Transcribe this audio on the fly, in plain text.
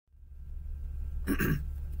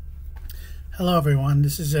Hello everyone,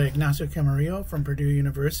 this is Ignacio Camarillo from Purdue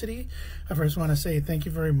University. I first want to say thank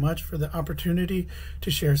you very much for the opportunity to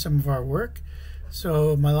share some of our work.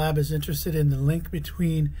 So my lab is interested in the link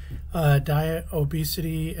between diet,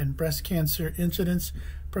 obesity, and breast cancer incidence,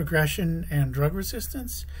 progression, and drug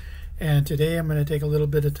resistance. And today I'm going to take a little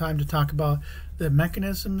bit of time to talk about the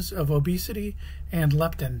mechanisms of obesity and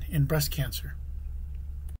leptin in breast cancer.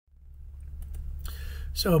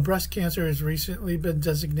 So breast cancer has recently been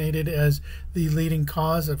designated as the leading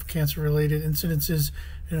cause of cancer-related incidences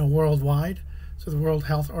worldwide. So the World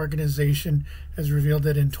Health Organization has revealed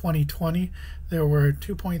that in 2020, there were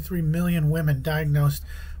 2.3 million women diagnosed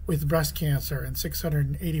with breast cancer and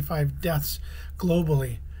 685 deaths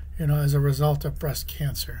globally, as a result of breast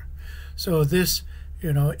cancer. So this,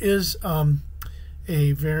 is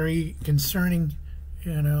a very concerning,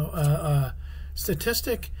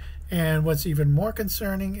 statistic. And what's even more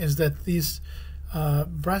concerning is that these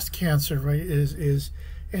breast cancer, is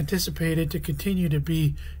anticipated to continue to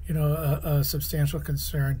be, a substantial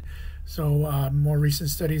concern. So more recent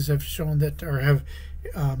studies have shown that, or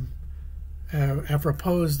have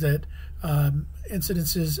proposed that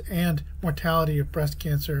incidences and mortality of breast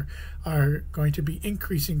cancer are going to be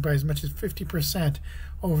increasing by as much as 50%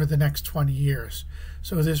 over the next 20 years.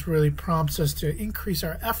 So this really prompts us to increase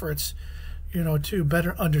our efforts to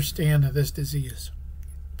better understand this disease.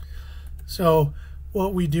 So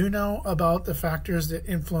what we do know about the factors that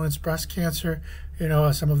influence breast cancer,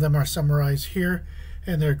 some of them are summarized here,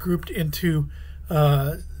 and they're grouped into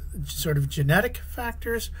sort of genetic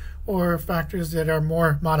factors or factors that are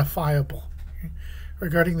more modifiable.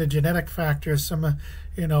 Regarding the genetic factors, some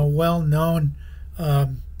well-known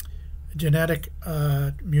genetic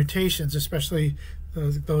mutations, especially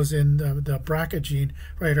those in the BRCA gene,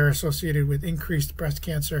 are associated with increased breast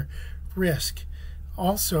cancer risk.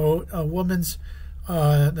 Also, a woman's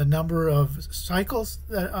the number of cycles,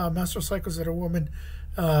 menstrual cycles that a woman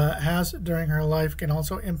has during her life can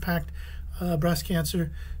also impact breast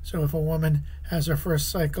cancer. So if a woman has her first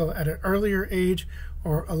cycle at an earlier age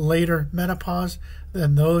or a later menopause,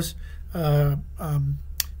 then those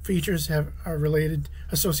features are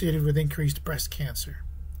associated with increased breast cancer.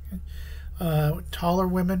 Okay? Taller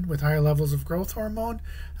women with higher levels of growth hormone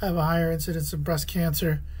have a higher incidence of breast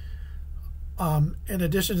cancer. In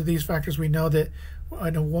addition to these factors, we know that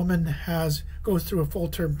when a woman goes through a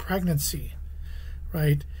full-term pregnancy,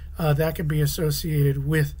 that can be associated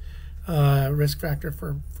with risk factor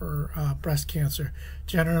for breast cancer.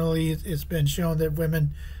 Generally, it's been shown that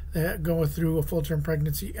women that go through a full-term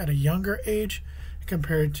pregnancy at a younger age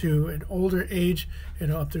compared to an older age,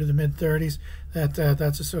 up through the mid-30s,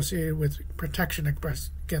 that's associated with protection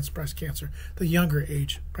against breast cancer, the younger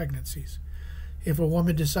age pregnancies. If a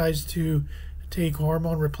woman decides to take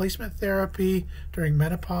hormone replacement therapy during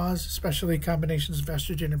menopause, especially combinations of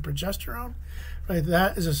estrogen and progesterone,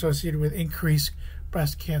 that is associated with increased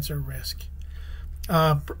breast cancer risk.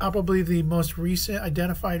 Probably the most recent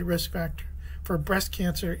identified risk factor for breast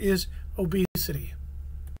cancer is obesity.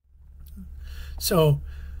 So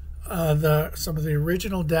some of the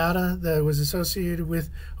original data that was associated with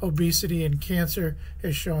obesity and cancer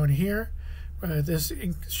is shown here. This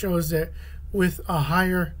shows that with a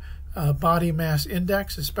higher body mass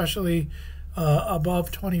index, especially above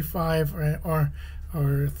 25 or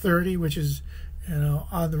 30, which is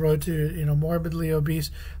on the road to morbidly obese,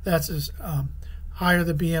 that's as higher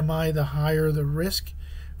the BMI, the higher the risk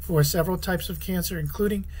for several types of cancer,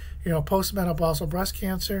 including postmenopausal breast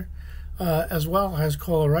cancer, as well as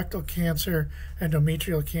colorectal cancer,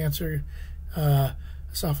 endometrial cancer,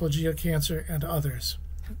 esophageal cancer, and others.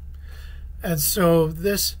 And so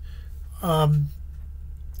this,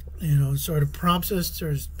 sort of prompts us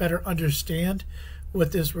to better understand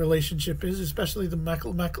what this relationship is, especially the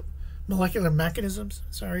molecular mechanisms,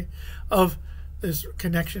 of this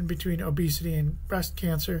connection between obesity and breast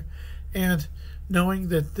cancer, and knowing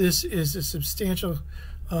that this is a substantial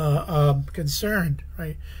concern,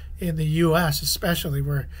 in the U.S. especially,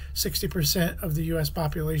 where 60% of the U.S.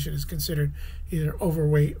 population is considered either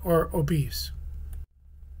overweight or obese.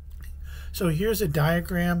 So here's a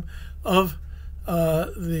diagram of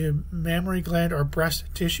the mammary gland or breast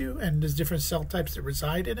tissue and the different cell types that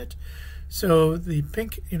reside in it. So the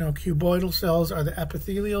pink, cuboidal cells are the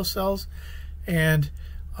epithelial cells, and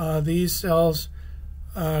these cells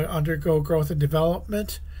undergo growth and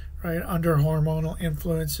development, under hormonal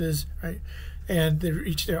influences, and they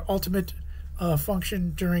reach their ultimate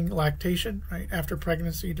function during lactation, after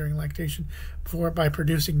pregnancy, during lactation, by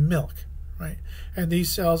producing milk, And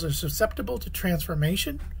these cells are susceptible to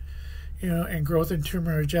transformation, and growth and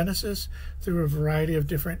tumorigenesis through a variety of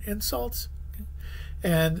different insults.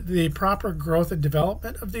 And the proper growth and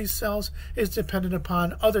development of these cells is dependent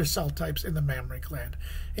upon other cell types in the mammary gland,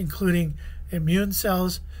 including immune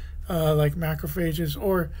cells like macrophages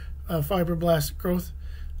or fibroblast growth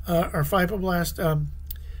or fibroblast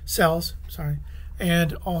cells,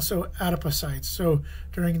 and also adipocytes. So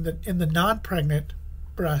in the non-pregnant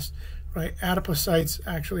breast, right, adipocytes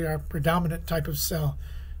actually are a predominant type of cell,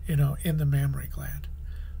 in the mammary gland.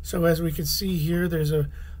 So as we can see here, there's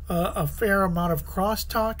a fair amount of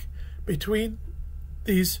crosstalk between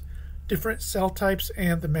these different cell types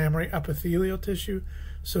and the mammary epithelial tissue.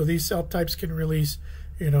 So these cell types can release,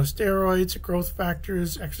 steroids, growth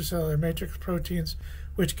factors, extracellular matrix proteins,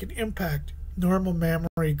 which can impact normal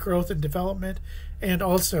mammary growth and development, and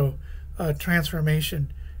also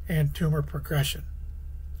transformation and tumor progression.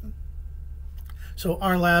 So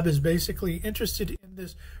our lab is basically interested in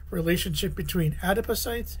this relationship between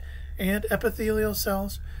adipocytes and epithelial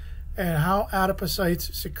cells, and how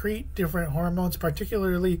adipocytes secrete different hormones,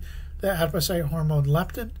 particularly the adipocyte hormone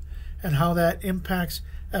leptin, and how that impacts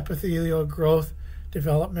epithelial growth,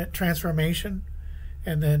 development, transformation,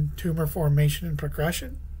 and then tumor formation and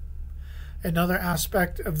progression. Another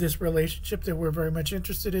aspect of this relationship that we're very much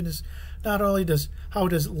interested in is not only how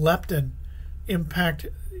does leptin impact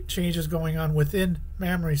changes going on within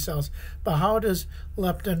mammary cells, but how does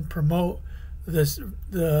leptin promote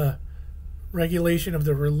the regulation of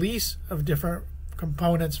the release of different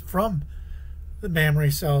components from the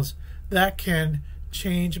mammary cells that can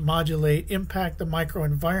change, modulate, impact the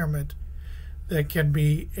microenvironment that can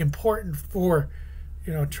be important for,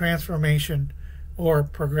 transformation or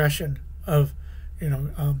progression of,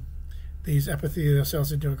 these epithelial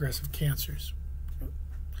cells into aggressive cancers.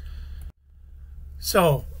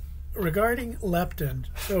 So, regarding leptin,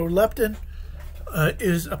 leptin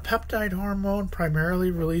is a peptide hormone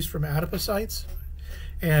primarily released from adipocytes,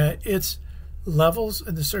 and its levels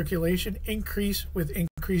in the circulation increase with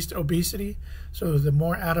increased obesity. So the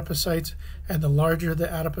more adipocytes and the larger the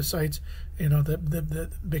adipocytes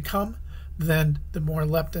that become, then the more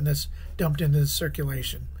leptin is dumped into the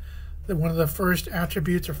circulation. One of the first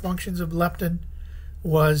attributes or functions of leptin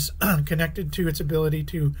was connected to its ability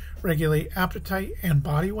to regulate appetite and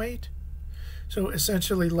body weight. So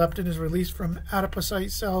essentially, leptin is released from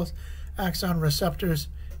adipocyte cells, axon receptors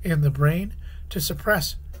in the brain to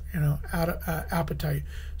suppress, appetite.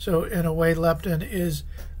 So in a way, leptin is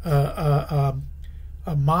a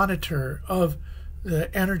monitor of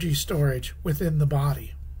the energy storage within the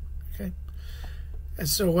body. Okay, and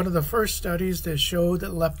so one of the first studies that showed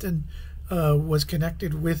that leptin was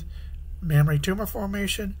connected with mammary tumor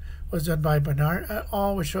formation was done by Bernard et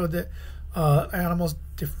al., which showed that animals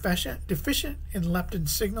deficient in leptin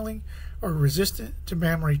signaling or resistant to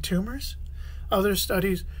mammary tumors. Other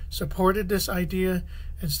studies supported this idea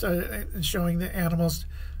and showing that animals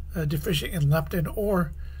deficient in leptin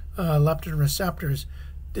or leptin receptors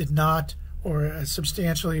did not or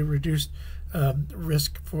substantially reduced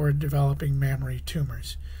risk for developing mammary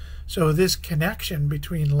tumors. So this connection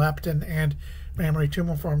between leptin and mammary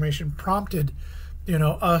tumor formation prompted,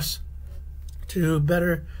 us to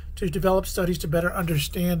develop studies to better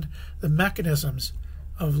understand the mechanisms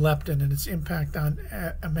of leptin and its impact on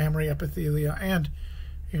mammary epithelia and,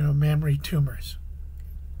 mammary tumors.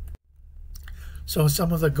 So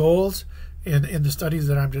some of the goals in the studies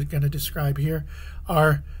that I'm just going to describe here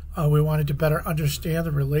are we wanted to better understand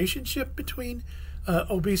the relationship between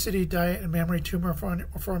obesity, diet, and mammary tumor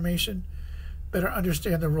formation, better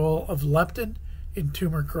understand the role of leptin in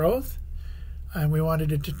tumor growth, and we wanted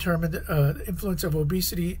to determine the influence of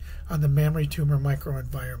obesity on the mammary tumor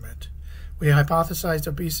microenvironment. We hypothesized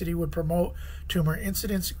obesity would promote tumor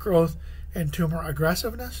incidence, growth, and tumor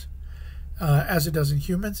aggressiveness, as it does in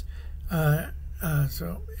humans. And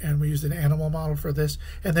we used an animal model for this.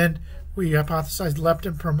 And then we hypothesized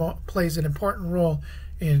leptin plays an important role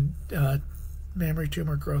in mammary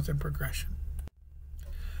tumor growth and progression.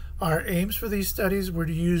 Our aims for these studies were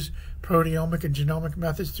to use proteomic and genomic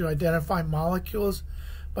methods to identify molecules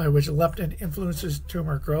by which leptin influences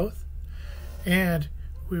tumor growth. And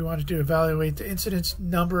we wanted to evaluate the incidence,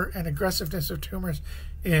 number, and aggressiveness of tumors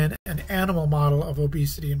in an animal model of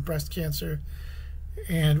obesity and breast cancer.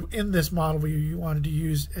 And in this model, we wanted to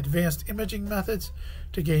use advanced imaging methods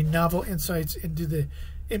to gain novel insights into the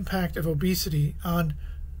impact of obesity on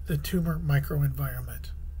the tumor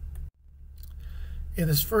microenvironment. In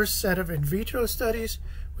this first set of in vitro studies,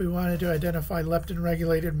 we wanted to identify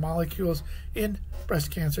leptin-regulated molecules in breast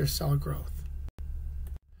cancer cell growth.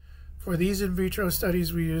 For these in vitro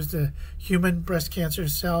studies, we used a human breast cancer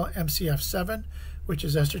cell MCF7, which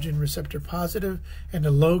is estrogen receptor positive, and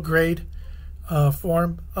a low-grade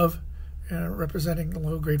form of representing a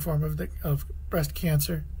low-grade form of breast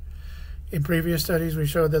cancer. In previous studies, we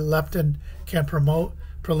showed that leptin can promote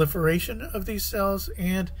proliferation of these cells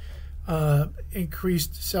and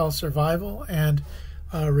increased cell survival and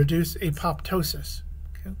reduce apoptosis.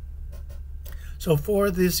 Okay? So for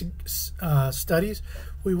these studies,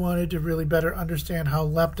 we wanted to really better understand how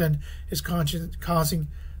leptin is causing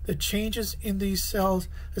the changes in these cells,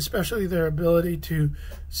 especially their ability to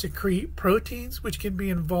secrete proteins, which can be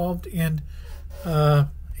involved in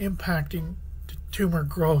impacting tumor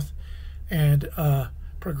growth and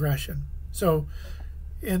progression. So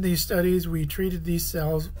in these studies, we treated these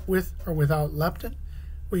cells with or without leptin.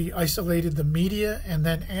 We isolated the media and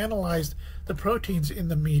then analyzed the proteins in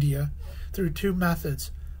the media through two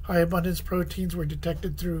methods. High abundance proteins were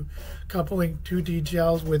detected through coupling 2D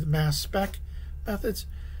gels with mass spec methods,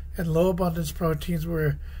 and low abundance proteins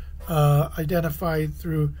were identified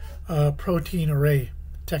through protein array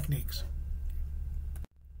techniques.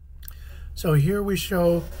 So here we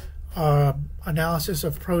show analysis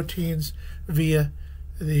of proteins via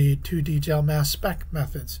the 2D gel mass spec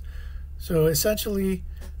methods. So essentially,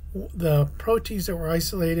 the proteins that were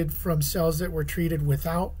isolated from cells that were treated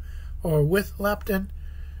without or with leptin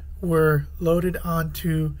were loaded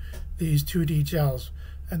onto these 2D gels.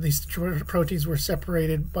 And these proteins were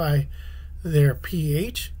separated by their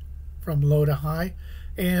pH from low to high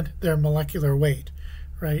and their molecular weight,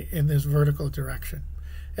 right, in this vertical direction.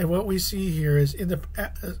 And what we see here is in the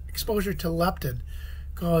exposure to leptin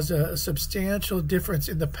caused a substantial difference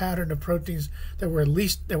in the pattern of proteins that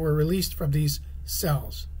were released from these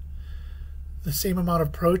cells. The same amount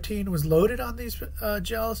of protein was loaded on these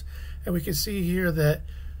gels, and we can see here that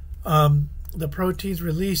the proteins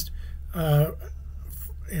released from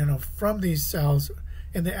these cells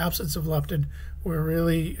in the absence of leptin were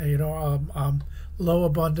really low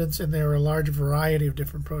abundance, and there were a large variety of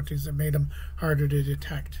different proteins that made them harder to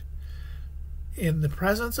detect. In the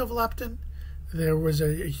presence of leptin, there was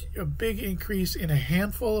a big increase in a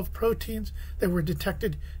handful of proteins that were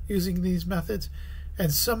detected using these methods,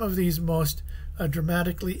 and some of these most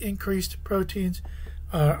dramatically increased proteins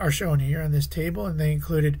are shown here in this table, and they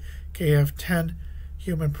included KF10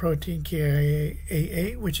 human protein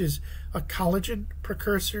KIAA, which is a collagen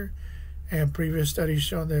precursor, and previous studies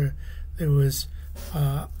shown there was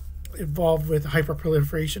involved with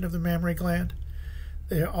hyperproliferation of the mammary gland.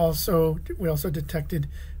 We also detected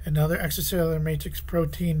another extracellular matrix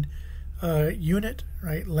protein unit,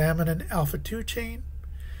 right, laminin alpha-2 chain,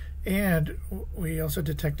 and we also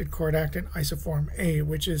detected chordactin isoform A,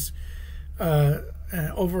 which is an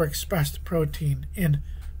overexpressed protein in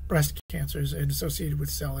breast cancers and associated with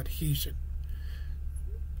cell adhesion.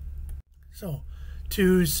 So,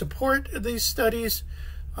 to support these studies,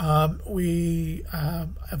 we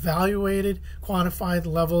evaluated, quantified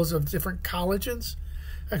levels of different collagens,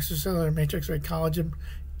 extracellular matrix red collagen,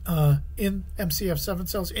 in MCF7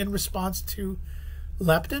 cells in response to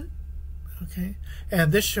leptin. Okay,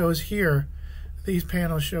 and this shows here, these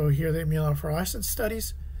panels show here the immunofluorescence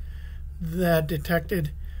studies that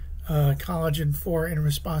detected collagen 4 in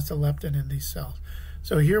response to leptin in these cells.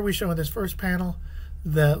 So here we show in this first panel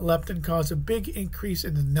that leptin caused a big increase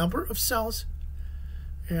in the number of cells,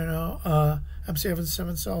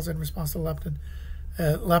 MCF7 cells in response to leptin.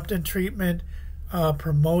 Leptin treatment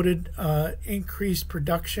promoted increased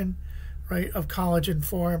production, right, of collagen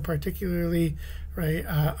 4, and particularly, right,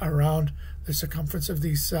 around the circumference of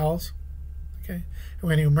these cells. Okay, and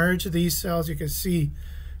when you merge these cells, you can see,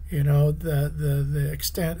 the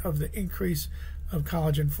extent of the increase of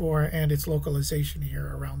collagen 4 and its localization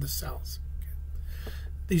here around the cells. Okay.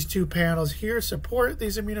 These two panels here support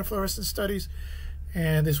these immunofluorescence studies,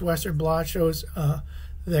 and this Western blot shows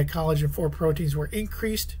that collagen 4 proteins were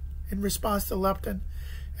increased in response to leptin,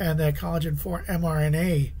 and that collagen 4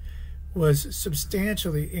 mRNA was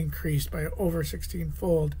substantially increased by over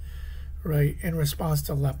 16-fold, right, in response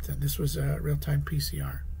to leptin. This was a real-time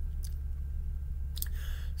PCR.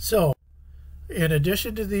 So, in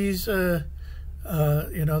addition to these, the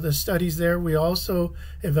studies there, we also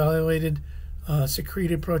evaluated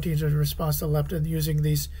secreted proteins in response to leptin using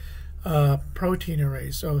these protein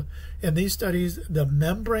arrays. So, in these studies, the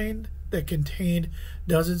membrane that contained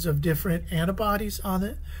dozens of different antibodies on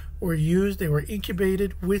it were used. They were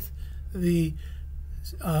incubated with the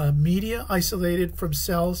media isolated from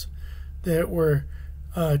cells that were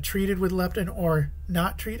treated with leptin or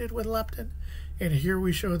not treated with leptin. And here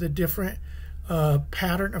we show the different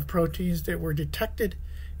pattern of proteins that were detected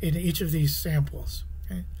in each of these samples.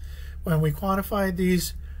 Okay? When we quantified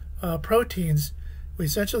these proteins, we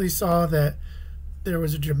essentially saw that there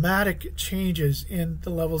was dramatic changes in the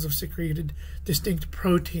levels of secreted distinct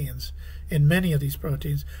proteins in many of these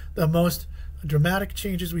proteins. The most dramatic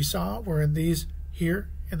changes we saw were in these here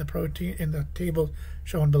in the protein in the table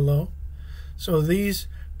shown below. So these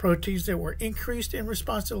proteins that were increased in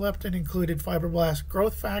response to leptin included fibroblast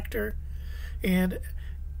growth factor and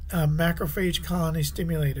macrophage colony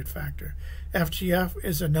stimulated factor. FGF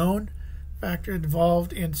is a known factor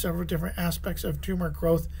involved in several different aspects of tumor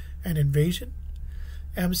growth and invasion.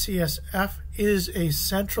 MCSF is a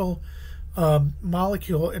central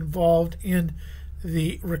molecule involved in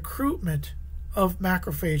the recruitment of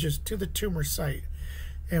macrophages to the tumor site.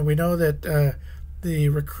 And we know that the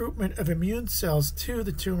recruitment of immune cells to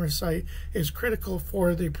the tumor site is critical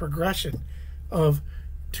for the progression of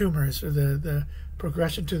tumors, or the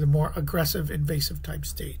progression to the more aggressive invasive type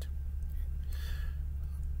state.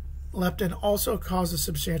 Leptin also caused a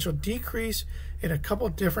substantial decrease in a couple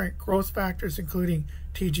different growth factors, including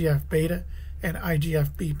TGF-beta and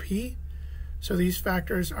IGF-BP. So these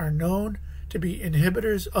factors are known to be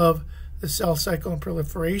inhibitors of the cell cycle and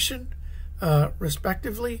proliferation,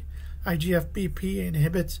 respectively.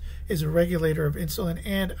 IGF-BP is a regulator of insulin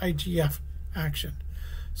and IGF action.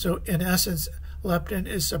 So in essence, leptin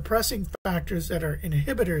is suppressing factors that are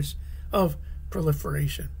inhibitors of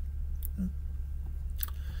proliferation.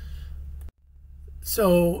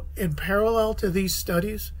 So in parallel to these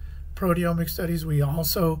studies, proteomic studies, we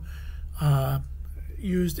also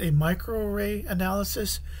used a microarray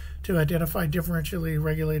analysis to identify differentially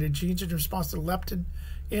regulated genes in response to leptin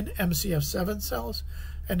in MCF7 cells.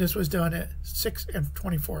 And this was done at 6 and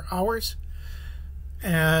 24 hours.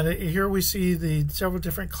 And here we see the several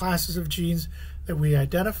different classes of genes that we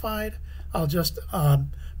identified. I'll just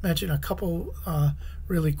mention a couple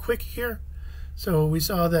really quick here. So we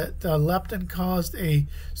saw that leptin caused a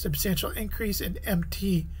substantial increase in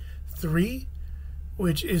MT3,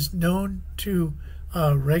 which is known to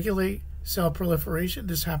regulate cell proliferation.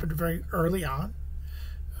 This happened very early on,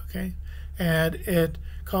 okay? And it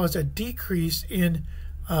caused a decrease in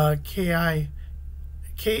KAI1,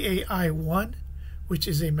 which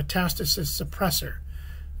is a metastasis suppressor.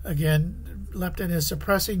 Again, leptin is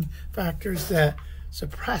suppressing factors that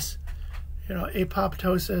suppress,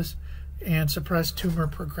 apoptosis and suppress tumor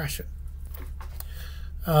progression.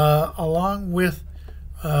 Along with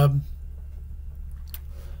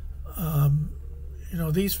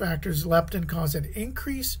these factors, leptin caused an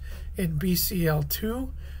increase in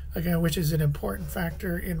BCL2, again, which is an important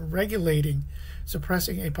factor in regulating,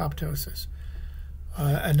 suppressing apoptosis.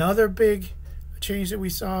 Another big change that we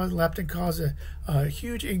saw, leptin caused a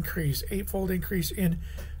huge increase, 8-fold increase in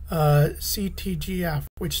CTGF,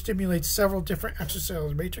 which stimulates several different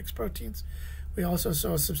extracellular matrix proteins. We also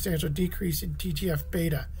saw a substantial decrease in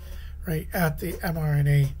TGF-beta, right, at the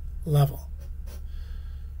mRNA level.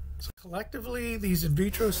 So collectively, these in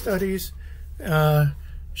vitro studies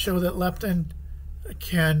show that leptin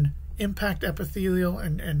can impact epithelial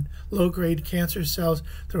and low-grade cancer cells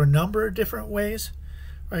through a number of different ways,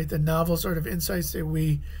 right? The novel sort of insights that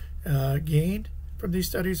we gained from these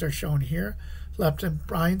studies are shown here. Leptin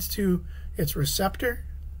binds to its receptor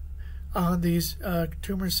on these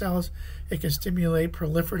tumor cells. It can stimulate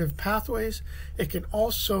proliferative pathways. It can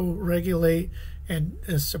also regulate and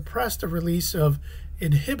suppress the release of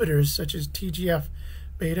inhibitors such as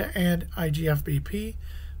TGF-beta and IGF-BP,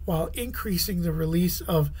 while increasing the release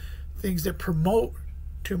of things that promote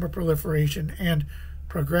tumor proliferation and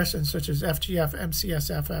progression, such as FGF,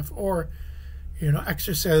 MCSFF, or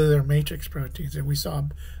extracellular matrix proteins. And we saw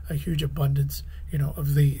a huge abundance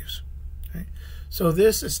of these. Okay? So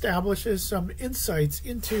this establishes some insights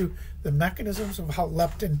into the mechanisms of how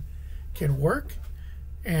leptin can work.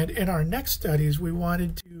 And in our next studies, we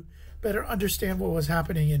wanted to better understand what was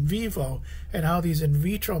happening in vivo and how these in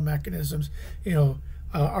vitro mechanisms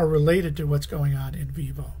are related to what's going on in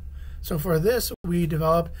vivo. So for this, we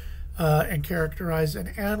developed and characterized an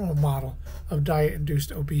animal model of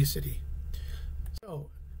diet-induced obesity. So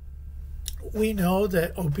we know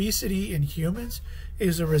that obesity in humans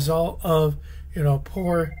is a result of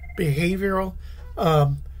poor behavioral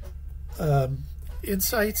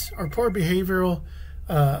insights, or poor behavioral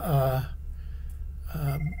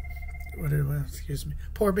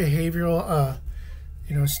poor behavioral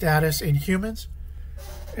status in humans.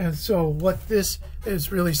 And so what this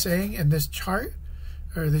is really saying in this chart,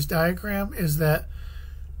 or this diagram, is that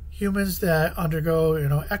humans that undergo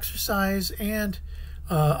exercise and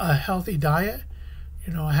a healthy diet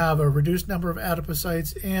have a reduced number of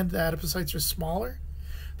adipocytes, and the adipocytes are smaller.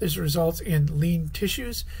 This results in lean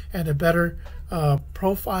tissues and a better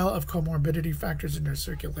profile of comorbidity factors in their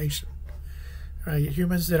circulation. Right?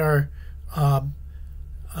 Humans that are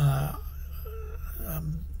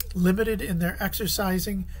limited in their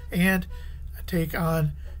exercising and take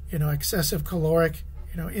on, excessive caloric,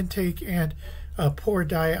 intake and a poor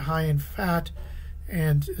diet high in fat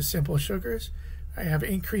and simple sugars. I have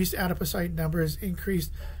increased adipocyte numbers,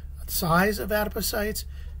 increased size of adipocytes,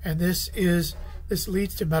 and this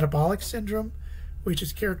leads to metabolic syndrome, which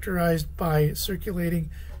is characterized by circulating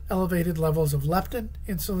elevated levels of leptin,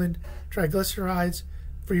 insulin, triglycerides,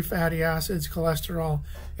 free fatty acids, cholesterol,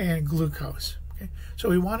 and glucose. Okay? So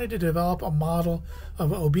we wanted to develop a model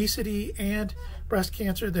of obesity and breast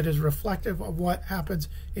cancer that is reflective of what happens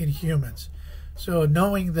in humans. So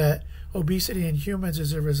knowing that obesity in humans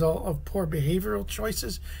is a result of poor behavioral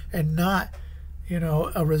choices and not,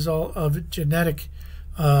 a result of genetic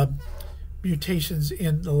mutations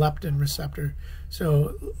in the leptin receptor.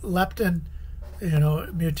 So leptin,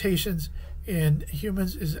 mutations in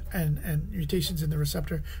humans and mutations in the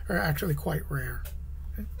receptor are actually quite rare.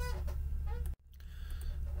 Okay.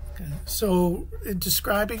 So in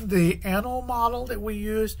describing the animal model that we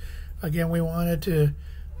used, again, we wanted to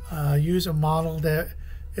use a model that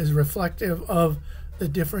is reflective of the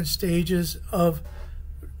different stages of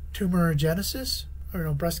tumorigenesis,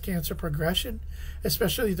 or breast cancer progression,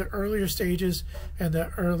 especially the earlier stages and the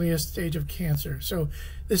earliest stage of cancer. So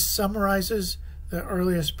this summarizes the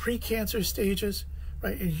earliest pre-cancer stages,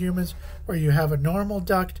 right, in humans, where you have a normal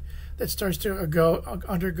duct that starts to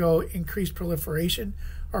undergo increased proliferation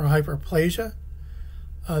or hyperplasia.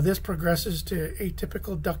 This progresses to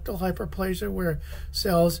atypical ductal hyperplasia, where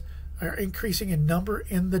cells are increasing in number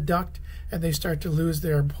in the duct and they start to lose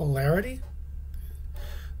their polarity.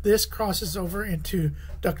 This crosses over into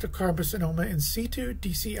ductal carcinoma in situ,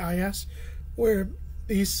 DCIS, where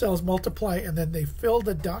these cells multiply and then they fill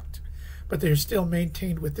the duct, but they're still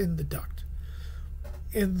maintained within the duct.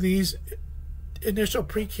 In these initial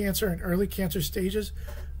precancer and early cancer stages,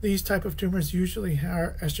 these type of tumors usually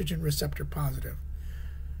are estrogen receptor positive.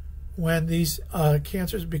 When these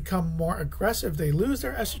cancers become more aggressive, they lose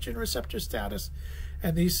their estrogen receptor status,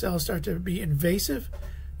 and these cells start to be invasive,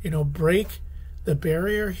 break the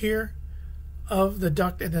barrier here of the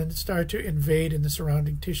duct and then start to invade in the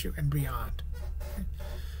surrounding tissue and beyond. Okay.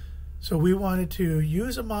 So we wanted to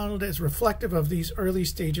use a model that is reflective of these early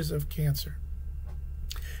stages of cancer.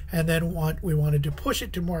 And then we wanted to push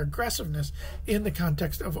it to more aggressiveness in the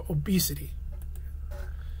context of obesity.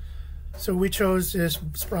 So we chose this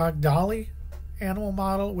Sprague-Dawley animal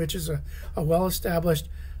model, which is a well-established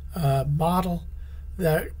model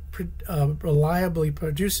that reliably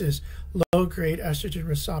produces low-grade estrogen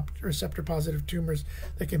receptor-positive tumors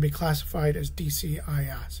that can be classified as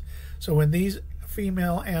DCIS. So when these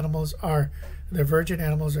female animals the virgin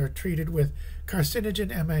animals are treated with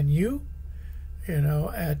carcinogen MNU,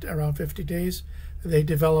 at around 50 days, they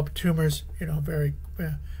develop tumors, very,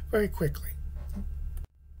 very quickly.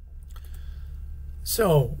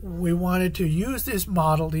 So we wanted to use this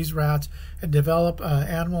model, these rats, and develop an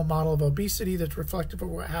animal model of obesity that's reflective of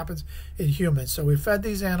what happens in humans. So we fed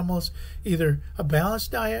these animals either a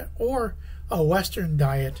balanced diet or a Western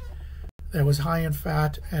diet that was high in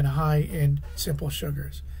fat and high in simple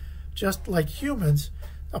sugars. Just like humans,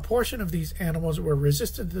 a portion of these animals were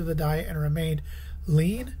resistant to the diet and remained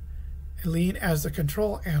lean as the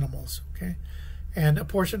control animals, okay? And a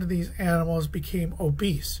portion of these animals became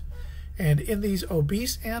obese. And in these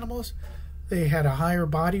obese animals, they had a higher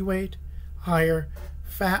body weight, higher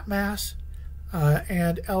fat mass,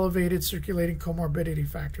 and elevated circulating comorbidity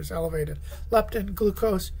factors, elevated leptin,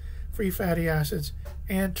 glucose, free fatty acids,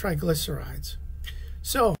 and triglycerides.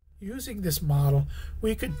 So using this model,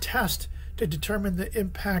 we could test to determine the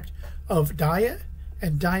impact of diet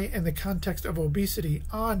and diet in the context of obesity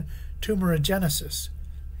on tumorigenesis.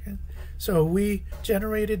 Okay? So we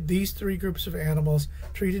generated these three groups of animals,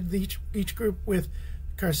 treated each group with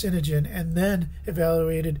carcinogen, and then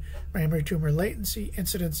evaluated primary tumor latency,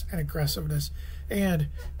 incidence, and aggressiveness. And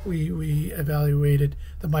we evaluated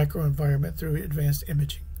the microenvironment through advanced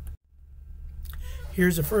imaging.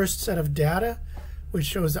 Here's the first set of data, which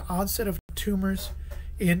shows the onset of tumors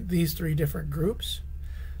in these three different groups.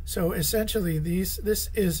 So essentially, this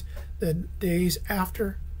is the days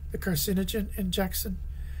after the carcinogen injection,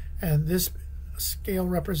 and this scale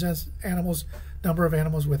represents number of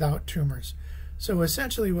animals without tumors. So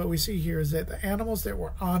essentially what we see here is that the animals that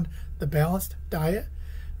were on the balanced diet,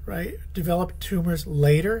 right, developed tumors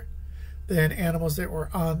later than animals that were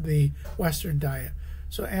on the Western diet.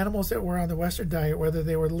 So animals that were on the Western diet, whether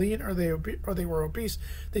they were lean or they were obese,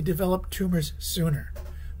 they developed tumors sooner,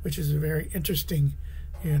 which is a very interesting,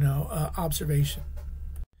 observation.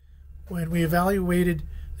 When we evaluated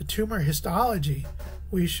the tumor histology,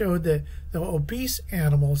 we showed that the obese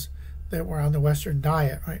animals that were on the Western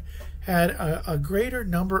diet, right, had a greater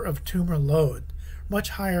number of tumor load, much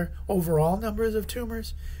higher overall numbers of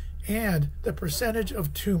tumors, and the percentage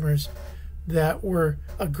of tumors that were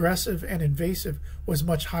aggressive and invasive was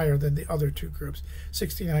much higher than the other two groups,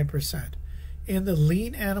 69%. In the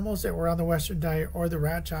lean animals that were on the Western diet or the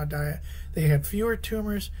rat chow diet, they had fewer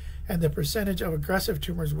tumors, and the percentage of aggressive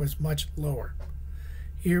tumors was much lower.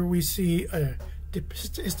 Here we see a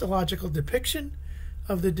histological depiction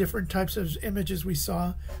of the different types of images we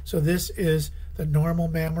saw. So this is the normal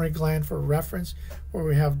mammary gland for reference, where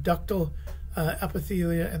we have ductal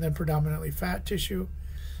epithelia and then predominantly fat tissue.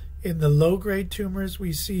 In the low-grade tumors,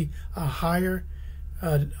 we see a higher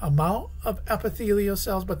amount of epithelial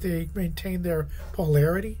cells, but they maintain their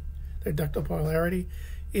polarity, their ductal polarity.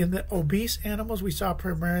 In the obese animals, we saw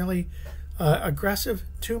primarily aggressive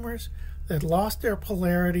tumors that lost their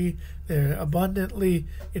polarity. They're abundantly,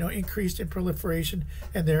 increased in proliferation,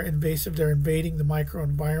 and they're invasive. They're invading the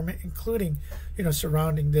microenvironment, including,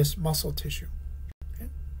 surrounding this muscle tissue. Okay.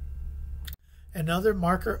 Another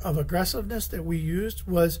marker of aggressiveness that we used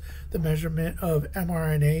was the measurement of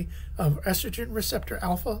mRNA of estrogen receptor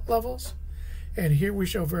alpha levels. And here we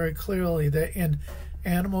show very clearly that in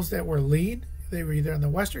animals that were lean, they were either on the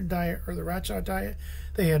Western diet or the rat chow diet,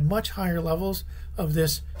 they had much higher levels of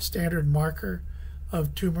this standard marker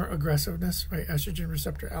of tumor aggressiveness, right, estrogen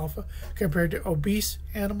receptor alpha, compared to obese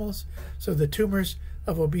animals. So the tumors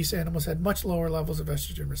of obese animals had much lower levels of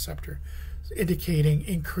estrogen receptor, indicating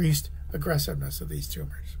increased aggressiveness of these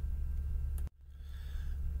tumors.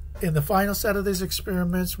 In the final set of these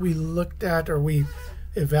experiments, we looked at, or we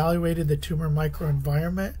evaluated, the tumor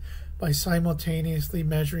microenvironment by simultaneously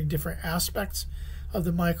measuring different aspects of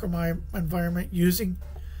the microenvironment using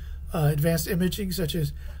advanced imaging such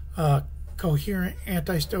as coherent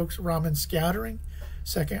anti-Stokes Raman scattering,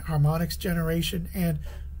 second harmonics generation, and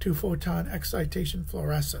two-photon excitation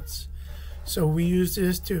fluorescence. So we use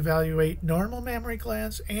this to evaluate normal mammary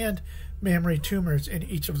glands and mammary tumors in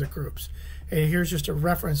each of the groups. And here's just a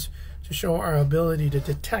reference to show our ability to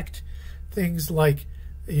detect things like,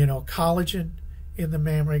 collagen in the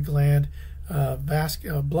mammary gland,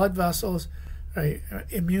 blood vessels, right,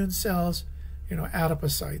 immune cells,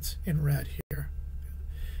 adipocytes in red here.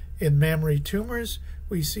 In mammary tumors,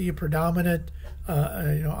 we see a predominant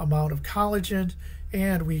amount of collagen,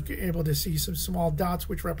 and we're able to see some small dots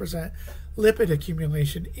which represent lipid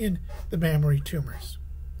accumulation in the mammary tumors.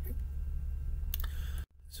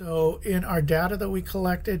 So in our data that we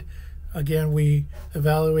collected, again, we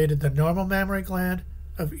evaluated the normal mammary gland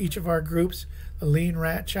of each of our groups, the lean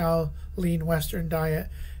rat chow, lean Western diet,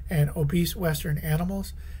 and obese Western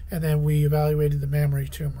animals, and then we evaluated the mammary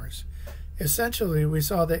tumors. Essentially, we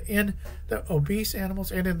saw that in the obese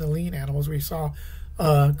animals and in the lean animals, we saw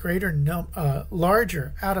larger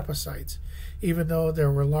adipocytes, even though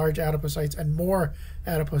there were large adipocytes and more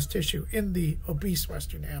adipose tissue in the obese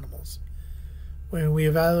Western animals. When we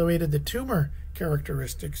evaluated the tumor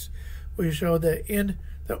characteristics, we showed that in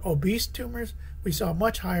the obese tumors, we saw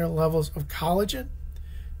much higher levels of collagen,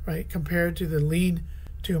 right, compared to the lean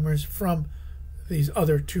tumors from these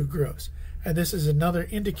other two groups. And this is another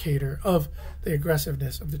indicator of the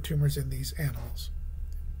aggressiveness of the tumors in these animals.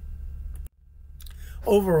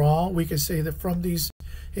 Overall, we can say that from these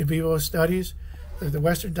in vivo studies, that the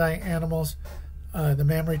Western diet animals, the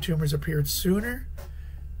mammary tumors appeared sooner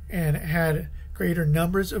and had greater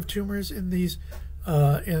numbers of tumors in these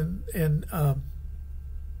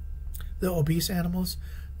the obese animals.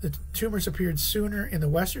 The tumors appeared sooner in the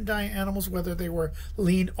Western diet animals, whether they were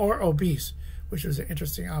lean or obese, which was an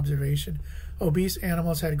interesting observation. Obese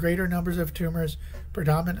animals had greater numbers of tumors,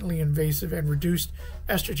 predominantly invasive, and reduced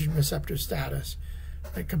estrogen receptor status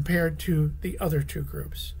compared to the other two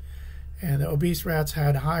groups. And the obese rats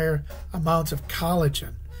had higher amounts of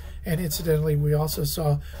collagen. And incidentally, we also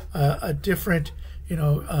saw a different,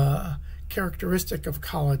 characteristic of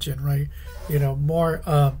collagen, right?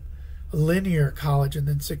 More linear collagen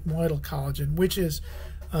than sigmoidal collagen, which is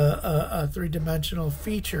a three-dimensional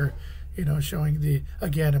feature, showing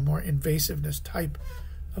again, a more invasiveness type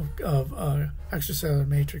of extracellular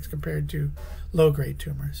matrix compared to low-grade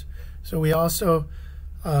tumors. So we also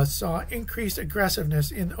saw increased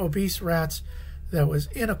aggressiveness in obese rats that was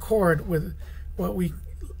in accord with what we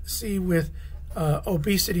see with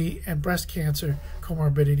obesity and breast cancer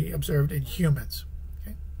comorbidity observed in humans.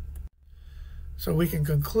 Okay? So we can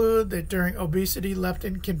conclude that during obesity,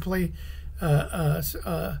 leptin can play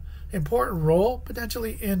an important role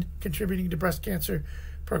potentially in contributing to breast cancer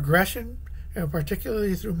progression,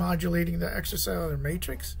 particularly through modulating the extracellular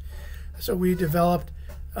matrix. So we developed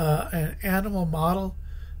an animal model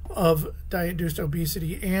of diet-induced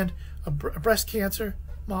obesity and a breast cancer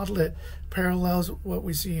model that parallels what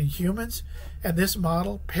we see in humans. And this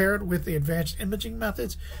model, paired with the advanced imaging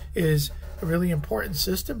methods, is a really important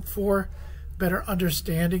system for better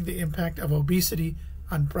understanding the impact of obesity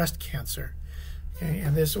on breast cancer. Okay?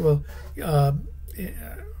 And this will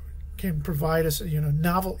can provide us,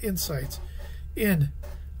 novel insights in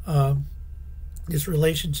this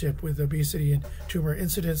relationship with obesity and tumor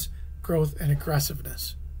incidence, growth, and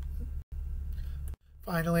aggressiveness.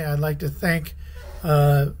 Finally, I'd like to thank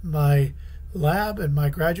my lab and my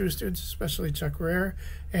graduate students, especially Chuck Rare,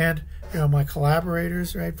 and my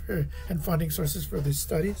collaborators, right, and funding sources for these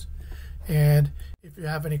studies. And if you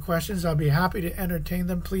have any questions, I'll be happy to entertain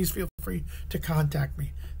them. Please feel free to contact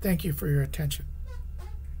me. Thank you for your attention.